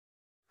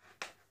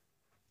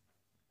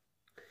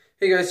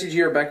Hey guys, CG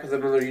here, back with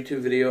another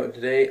YouTube video, and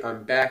today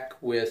I'm back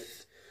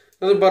with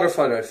another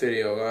butterfly knife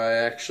video. I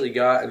actually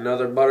got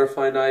another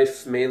butterfly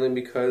knife mainly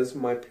because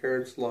my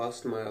parents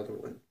lost my other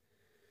one,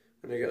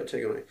 and I got to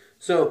take it away.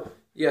 So,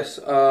 yes,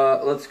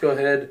 let's go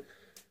ahead,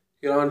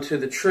 get on to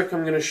the trick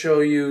I'm going to show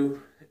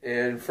you,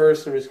 and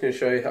first I'm just going to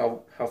show you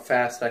how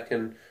fast I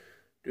can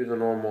do the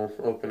normal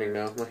opening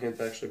now. My hand's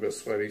actually a bit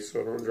sweaty,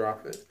 so don't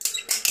drop it.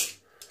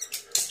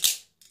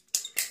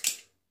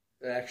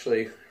 It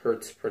actually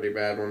hurts pretty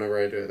bad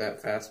whenever I do it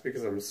that fast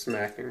because I'm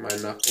smacking my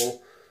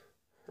knuckle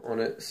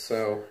on it.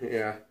 So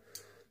yeah,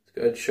 let's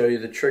go ahead and show you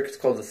the trick. It's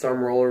called the thumb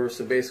rollover.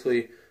 So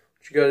basically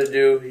what you got to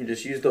do, you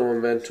just use the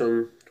momentum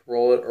to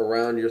roll it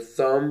around your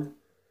thumb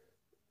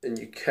and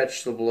you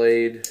catch the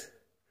blade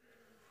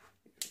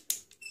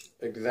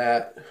like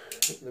that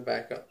and then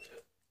back up.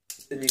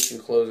 And you can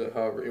close it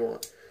however you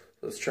want.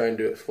 Let's try and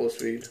do it full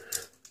speed.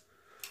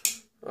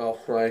 Oh,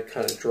 I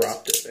kind of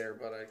dropped it there,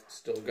 but I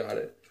still got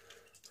it.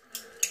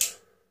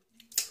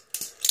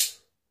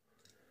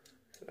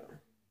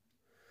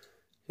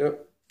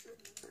 Yep.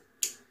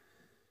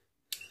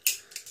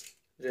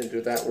 Didn't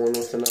do that one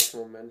with enough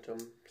momentum,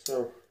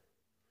 so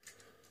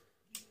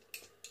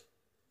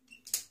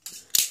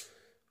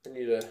I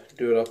need to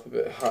do it up a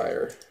bit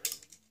higher.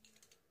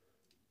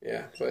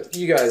 Yeah, but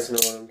you guys know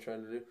what I'm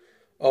trying to do.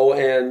 Oh,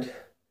 and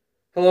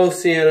hello,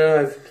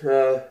 Sienna. I've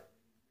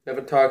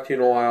haven't talked to you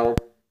in a while,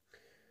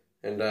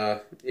 and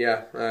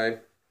yeah,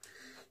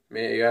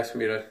 you asked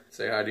me to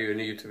say hi to you in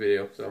a YouTube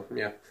video, so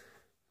yeah.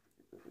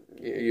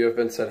 You have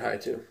been said hi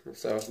to.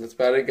 So that's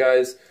about it,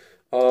 guys.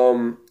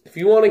 If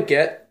you want to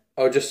get,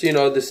 just so you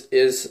know, this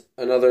is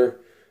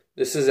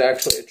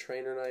actually a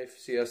trainer knife,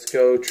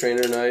 CSGO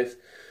trainer knife.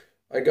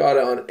 I got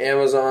it on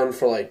Amazon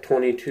for like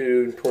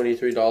 $22,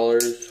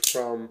 $23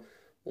 from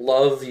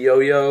Love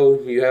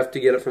Yo-Yo. You have to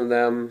get it from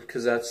them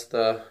because that's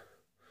the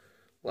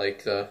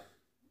what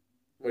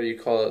do you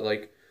call it?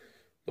 Like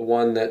the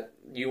one that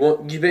you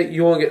won't get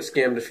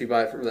scammed if you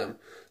buy it from them.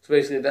 So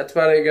basically, that's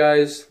about it,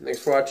 guys. Thanks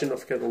for watching. Don't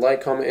forget to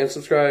like, comment, and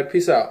subscribe.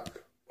 Peace out.